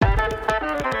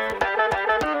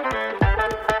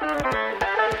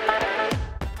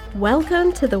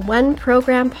Welcome to the One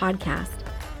Program podcast.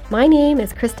 My name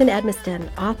is Kristen,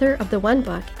 author of the One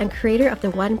Book and creator of the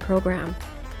One Program.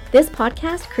 This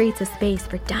podcast creates a space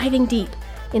for diving deep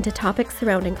into topics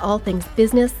surrounding all things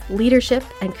business, leadership,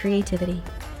 and creativity.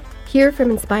 Hear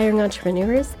from inspiring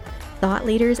entrepreneurs, thought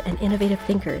leaders, and innovative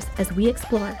thinkers as we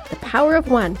explore the power of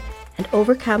one and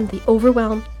overcome the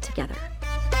overwhelm together.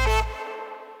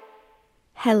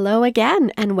 Hello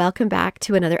again, and welcome back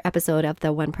to another episode of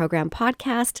the One Program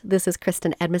podcast. This is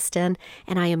Kristen,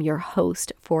 and I am your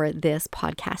host for this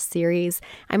podcast series.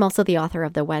 I'm also the author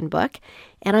of the One Book,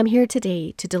 and I'm here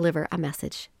today to deliver a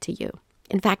message to you.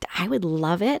 In fact, I would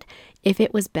love it if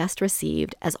it was best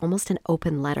received as almost an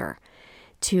open letter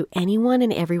to anyone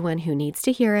and everyone who needs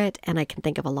to hear it, and I can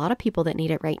think of a lot of people that need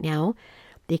it right now,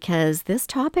 because this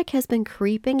topic has been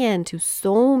creeping into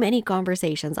so many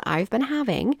conversations I've been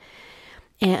having.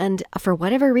 And for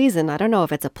whatever reason, I don't know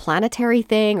if it's a planetary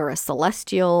thing or a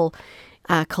celestial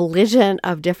collision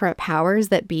of different powers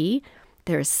that be,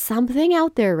 there's something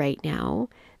out there right now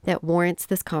that warrants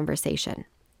this conversation.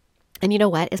 And you know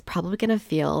what? It's probably going to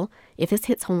feel, if this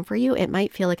hits home for you, it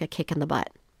might feel like a kick in the butt.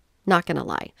 Not going to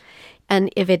lie.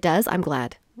 And if it does, I'm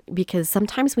glad, because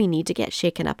sometimes we need to get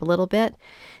shaken up a little bit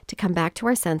to come back to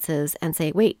our senses and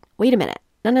say, wait a minute.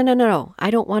 No. I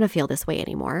don't want to feel this way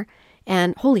anymore.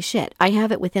 And holy shit, I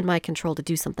have it within my control to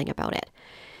do something about it.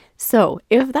 So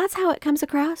if that's how it comes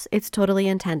across, it's totally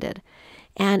intended.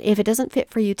 And if it doesn't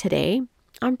fit for you today,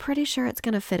 I'm pretty sure it's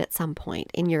going to fit at some point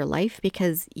in your life,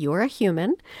 because you're a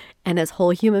human, and as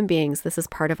whole human beings, this is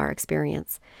part of our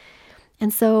experience.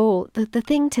 And so the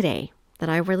thing today that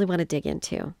I really want to dig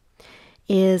into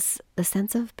is the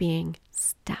sense of being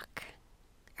stuck.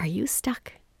 Are you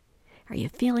stuck? Are you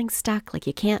feeling stuck? Like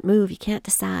you can't move, you can't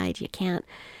decide, you can't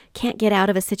get out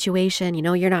of a situation you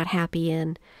know you're not happy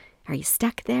in? Are you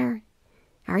stuck there?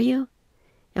 Are you?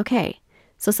 Okay.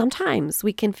 So sometimes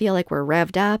we can feel like we're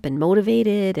revved up and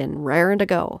motivated and raring to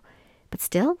go, but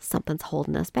still something's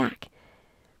holding us back.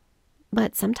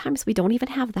 But sometimes we don't even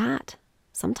have that.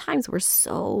 Sometimes we're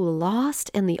so lost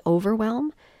in the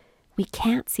overwhelm, we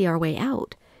can't see our way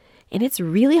out. And it's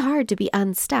really hard to be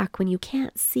unstuck when you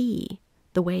can't see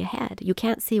the way ahead. You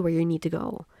can't see where you need to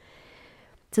go.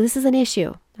 So this is an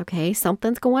issue, okay?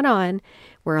 Something's going on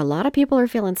where a lot of people are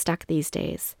feeling stuck these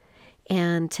days.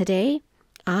 And today,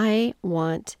 I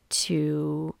want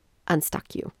to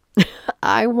unstuck you.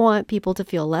 I want people to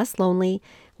feel less lonely,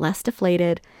 less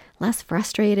deflated, less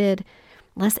frustrated,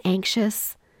 less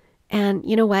anxious. And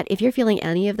you know what? If you're feeling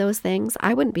any of those things,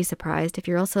 I wouldn't be surprised if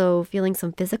you're also feeling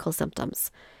some physical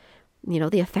symptoms. You know,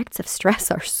 the effects of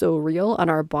stress are so real on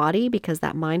our body because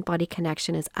that mind-body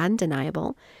connection is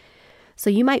undeniable. So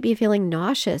you might be feeling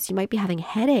nauseous, you might be having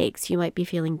headaches, you might be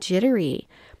feeling jittery,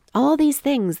 all these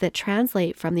things that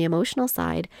translate from the emotional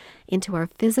side into our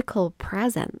physical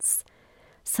presence.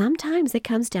 Sometimes it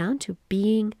comes down to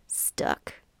being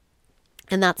stuck.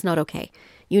 And that's not okay.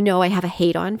 You know I have a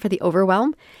hate on for the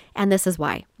overwhelm, and this is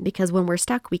why. Because when we're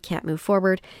stuck, we can't move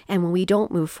forward. And when we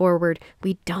don't move forward,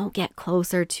 we don't get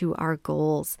closer to our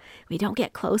goals. We don't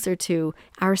get closer to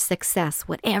our success,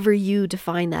 whatever you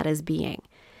define that as being.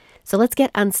 So let's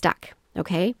get unstuck,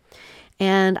 okay?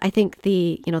 And I think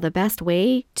the best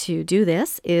way to do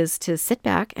this is to sit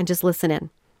back and just listen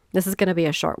in. This is going to be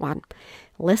a short one.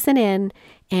 Listen in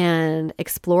and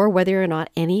explore whether or not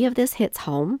any of this hits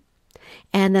home.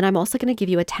 And then I'm also going to give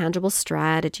you a tangible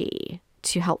strategy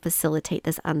to help facilitate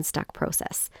this unstuck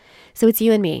process. So it's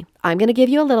you and me. I'm going to give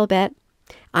you a little bit.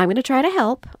 I'm going to try to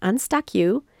help unstuck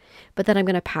you, but then I'm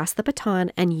going to pass the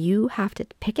baton and you have to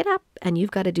pick it up and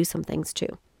you've got to do some things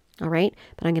too. All right?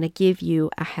 But I'm going to give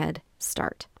you a head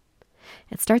start.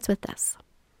 It starts with this.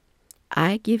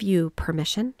 I give you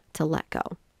permission to let go.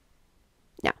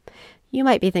 Now, you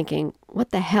might be thinking, what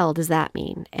the hell does that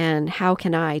mean? And how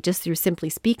can I, just through simply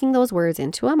speaking those words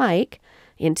into a mic,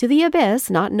 into the abyss,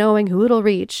 not knowing who it'll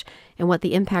reach and what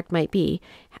the impact might be,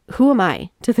 who am I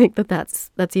to think that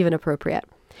that's even appropriate?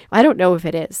 I don't know if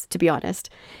it is, to be honest.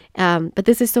 But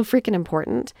this is so freaking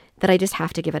important that I just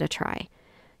have to give it a try.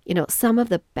 You know, some of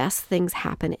the best things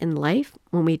happen in life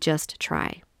when we just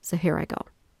try. So here I go.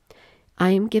 I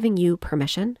am giving you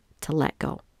permission to let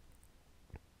go.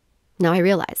 Now I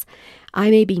realize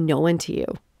I may be no one to you,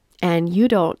 and you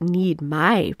don't need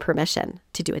my permission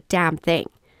to do a damn thing.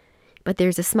 But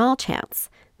there's a small chance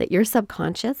that your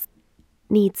subconscious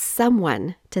needs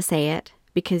someone to say it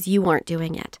because you aren't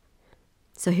doing it.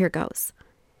 So here goes.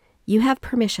 You have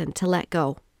permission to let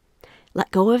go. Let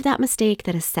go of that mistake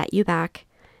that has set you back.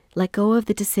 Let go of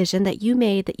the decision that you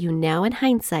made that you now in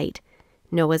hindsight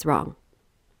know is wrong.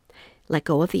 Let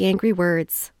go of the angry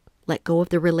words. Let go of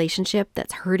the relationship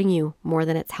that's hurting you more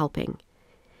than it's helping.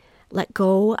 Let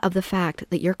go of the fact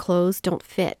that your clothes don't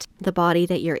fit the body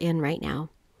that you're in right now.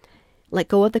 Let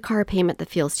go of the car payment that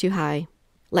feels too high.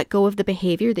 Let go of the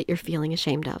behavior that you're feeling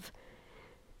ashamed of.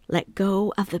 Let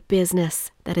go of the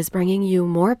business that is bringing you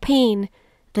more pain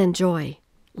than joy.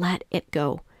 Let it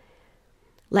go.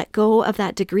 Let go of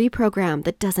that degree program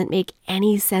that doesn't make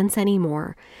any sense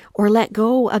anymore. Or let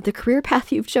go of the career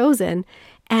path you've chosen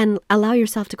and allow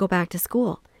yourself to go back to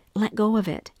school. Let go of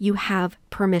it. You have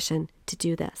permission to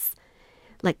do this.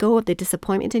 Let go of the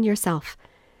disappointment in yourself.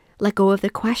 Let go of the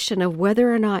question of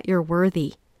whether or not you're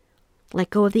worthy. Let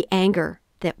go of the anger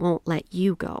that won't let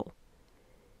you go.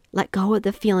 Let go of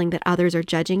the feeling that others are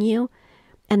judging you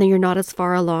and that you're not as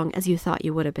far along as you thought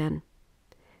you would have been.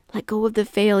 Let go of the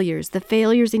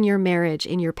failures in your marriage,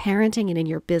 in your parenting, and in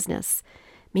your business,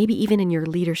 maybe even in your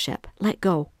leadership. Let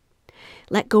go.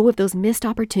 Let go of those missed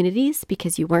opportunities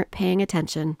because you weren't paying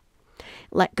attention.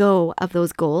 Let go of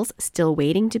those goals still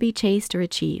waiting to be chased or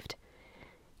achieved.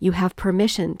 You have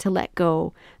permission to let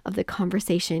go of the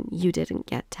conversation you didn't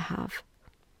get to have,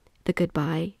 the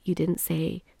goodbye you didn't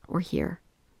say or hear.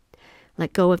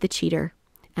 Let go of the cheater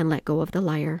and let go of the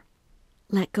liar.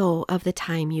 Let go of the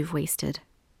time you've wasted.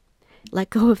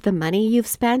 Let go of the money you've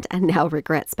spent and now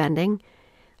regret spending.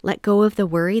 Let go of the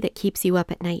worry that keeps you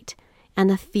up at night and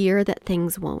the fear that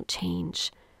things won't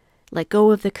change. Let go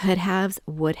of the could haves,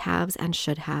 would haves, and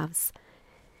should haves.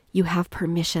 You have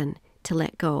permission to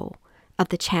let go of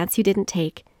the chance you didn't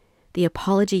take, the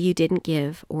apology you didn't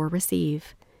give or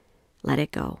receive. Let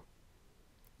it go.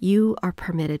 You are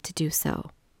permitted to do so.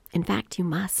 In fact, you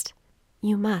must.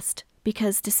 You must.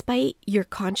 Because despite your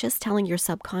conscious telling your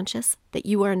subconscious that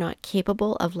you are not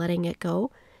capable of letting it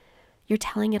go, you're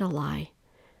telling it a lie.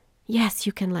 Yes,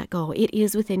 you can let go. It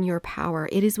is within your power.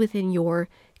 It is within your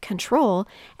control.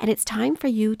 And it's time for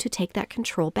you to take that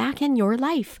control back in your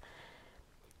life.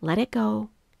 Let it go.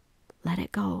 Let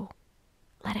it go.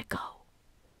 Let it go.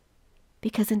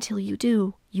 Because until you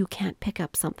do, you can't pick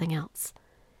up something else.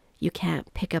 You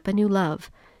can't pick up a new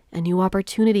love, a new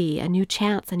opportunity, a new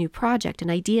chance, a new project, an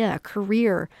idea, a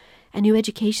career, a new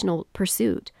educational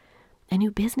pursuit, a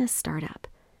new business startup,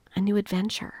 a new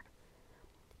adventure.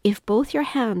 If both your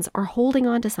hands are holding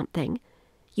on to something,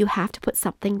 you have to put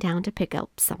something down to pick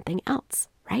up something else,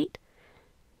 right?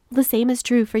 The same is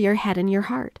true for your head and your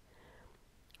heart.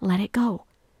 Let it go.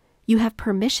 You have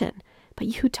permission, but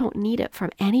you don't need it from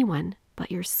anyone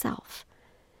but yourself.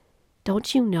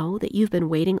 Don't you know that you've been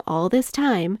waiting all this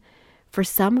time for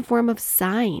some form of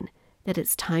sign that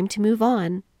it's time to move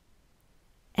on?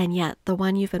 And yet the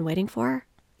one you've been waiting for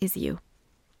is you.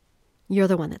 You're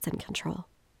the one that's in control.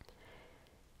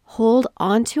 Hold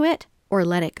on to it or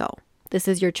let it go. This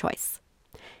is your choice.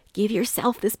 Give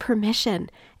yourself this permission.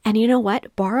 And you know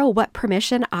what? Borrow what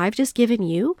permission I've just given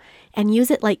you and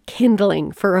use it like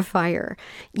kindling for a fire.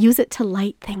 Use it to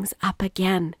light things up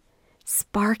again.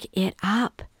 Spark it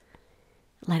up.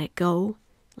 Let it go.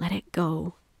 Let it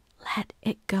go. Let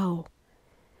it go.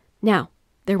 Now,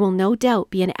 there will no doubt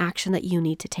be an action that you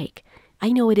need to take.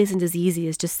 I know it isn't as easy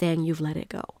as just saying you've let it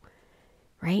go,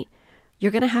 right?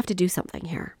 You're going to have to do something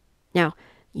here. Now,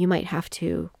 you might have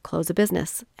to close a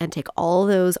business and take all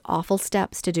those awful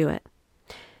steps to do it.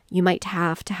 You might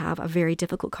have to have a very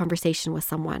difficult conversation with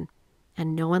someone,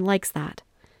 and no one likes that.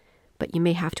 But you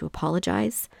may have to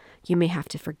apologize. You may have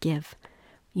to forgive.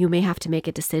 You may have to make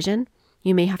a decision.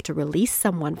 You may have to release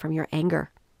someone from your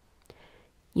anger.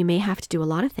 You may have to do a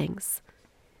lot of things,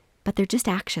 but they're just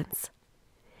actions.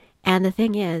 And the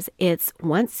thing is, it's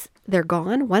once they're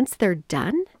gone, once they're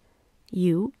done,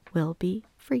 you will be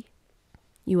free.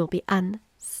 You will be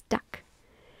unstuck.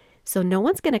 So no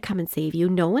one's going to come and save you.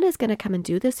 No one is going to come and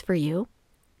do this for you.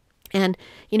 And,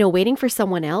 waiting for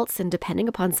someone else and depending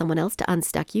upon someone else to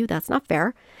unstuck you, that's not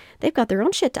fair. They've got their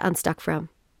own shit to unstuck from,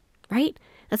 right?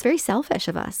 That's very selfish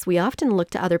of us. We often look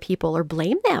to other people or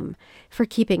blame them for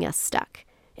keeping us stuck.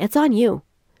 It's on you.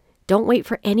 Don't wait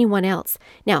for anyone else.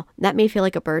 Now, that may feel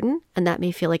like a burden and that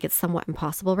may feel like it's somewhat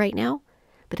impossible right now,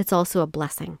 but it's also a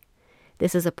blessing.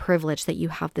 This is a privilege that you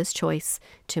have this choice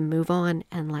to move on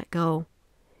and let go.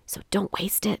 So don't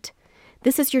waste it.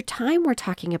 This is your time we're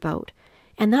talking about.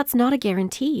 And that's not a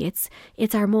guarantee.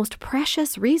 It's our most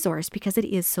precious resource because it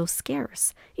is so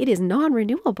scarce. It is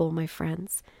non-renewable, my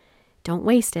friends. Don't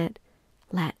waste it.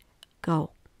 Let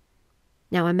go.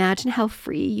 Now imagine how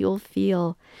free you'll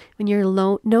feel when you're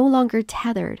no longer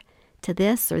tethered to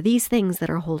this or these things that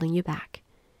are holding you back.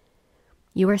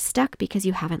 You are stuck because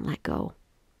you haven't let go.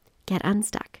 Get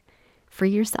unstuck. Free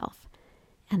yourself.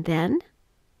 And then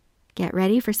Get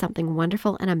ready for something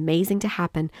wonderful and amazing to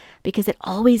happen, because it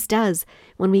always does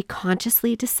when we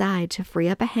consciously decide to free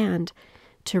up a hand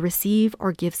to receive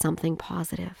or give something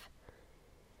positive.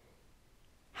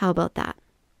 How about that?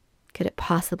 Could it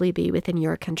possibly be within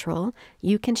your control?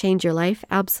 You can change your life?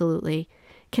 Absolutely.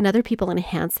 Can other people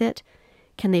enhance it?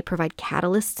 Can they provide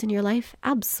catalysts in your life?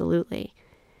 Absolutely.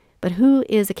 But who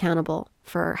is accountable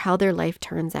for how their life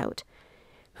turns out?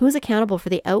 Who's accountable for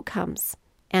the outcomes?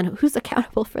 And who's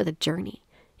accountable for the journey?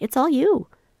 It's all you.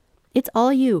 It's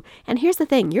all you. And here's the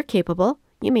thing, you're capable.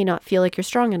 You may not feel like you're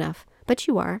strong enough, but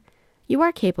you are. You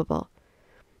are capable.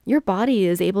 Your body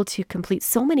is able to complete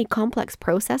so many complex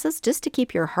processes just to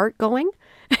keep your heart going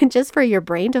and just for your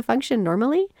brain to function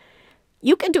normally.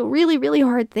 You can do really, really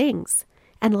hard things.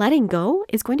 And letting go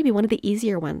is going to be one of the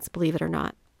easier ones, believe it or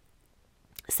not.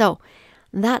 So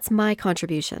that's my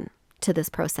contribution to this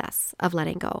process of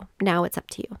letting go. Now it's up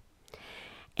to you.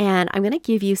 And I'm going to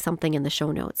give you something in the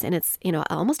show notes. And it's,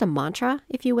 almost a mantra,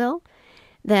 if you will,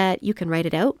 that you can write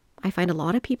it out. I find a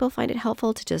lot of people find it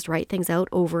helpful to just write things out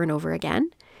over and over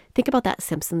again. Think about that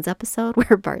Simpsons episode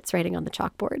where Bart's writing on the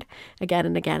chalkboard again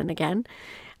and again and again.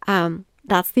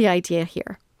 That's the idea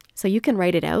here. So you can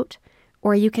write it out,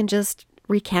 or you can just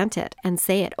recant it and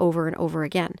say it over and over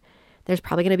again. There's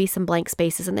probably going to be some blank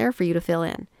spaces in there for you to fill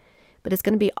in. But it's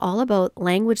going to be all about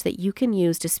language that you can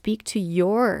use to speak to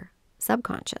your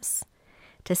subconscious,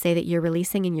 to say that you're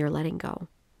releasing and you're letting go.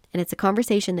 And it's a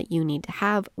conversation that you need to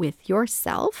have with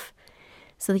yourself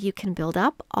so that you can build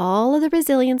up all of the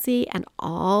resiliency and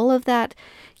all of that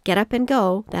get up and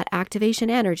go, that activation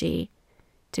energy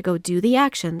to go do the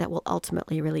action that will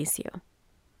ultimately release you.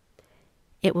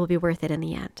 It will be worth it in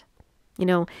the end.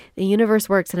 The universe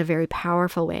works in a very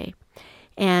powerful way.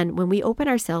 And when we open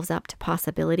ourselves up to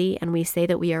possibility and we say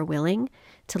that we are willing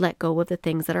to let go of the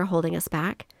things that are holding us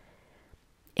back,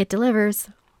 it delivers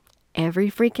every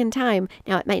freaking time.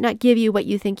 Now, it might not give you what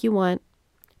you think you want,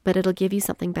 but it'll give you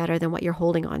something better than what you're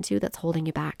holding on to that's holding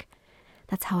you back.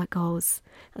 That's how it goes.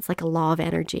 That's like a law of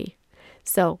energy.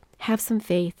 So have some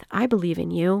faith. I believe in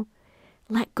you.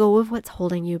 Let go of what's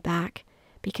holding you back,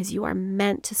 because you are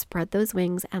meant to spread those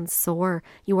wings and soar.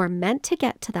 You are meant to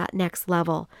get to that next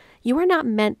level. You are not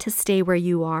meant to stay where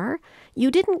you are.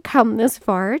 You didn't come this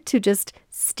far to just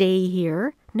stay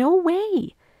here. No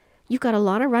way. You've got a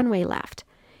lot of runway left,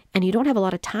 and you don't have a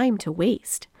lot of time to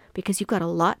waste, because you've got a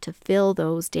lot to fill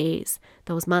those days,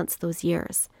 those months, those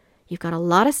years. You've got a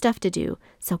lot of stuff to do,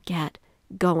 so get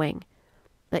going.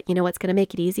 But you know what's going to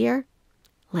make it easier?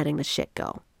 Letting the shit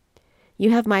go.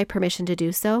 You have my permission to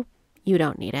do so. You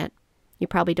don't need it. You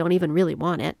probably don't even really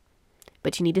want it,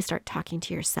 but you need to start talking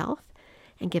to yourself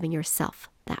and giving yourself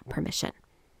that permission.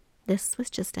 This was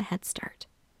just a head start.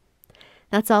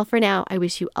 That's all for now. I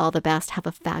wish you all the best. Have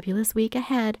a fabulous week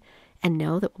ahead, and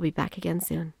know that we'll be back again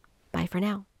soon. Bye for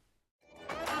now.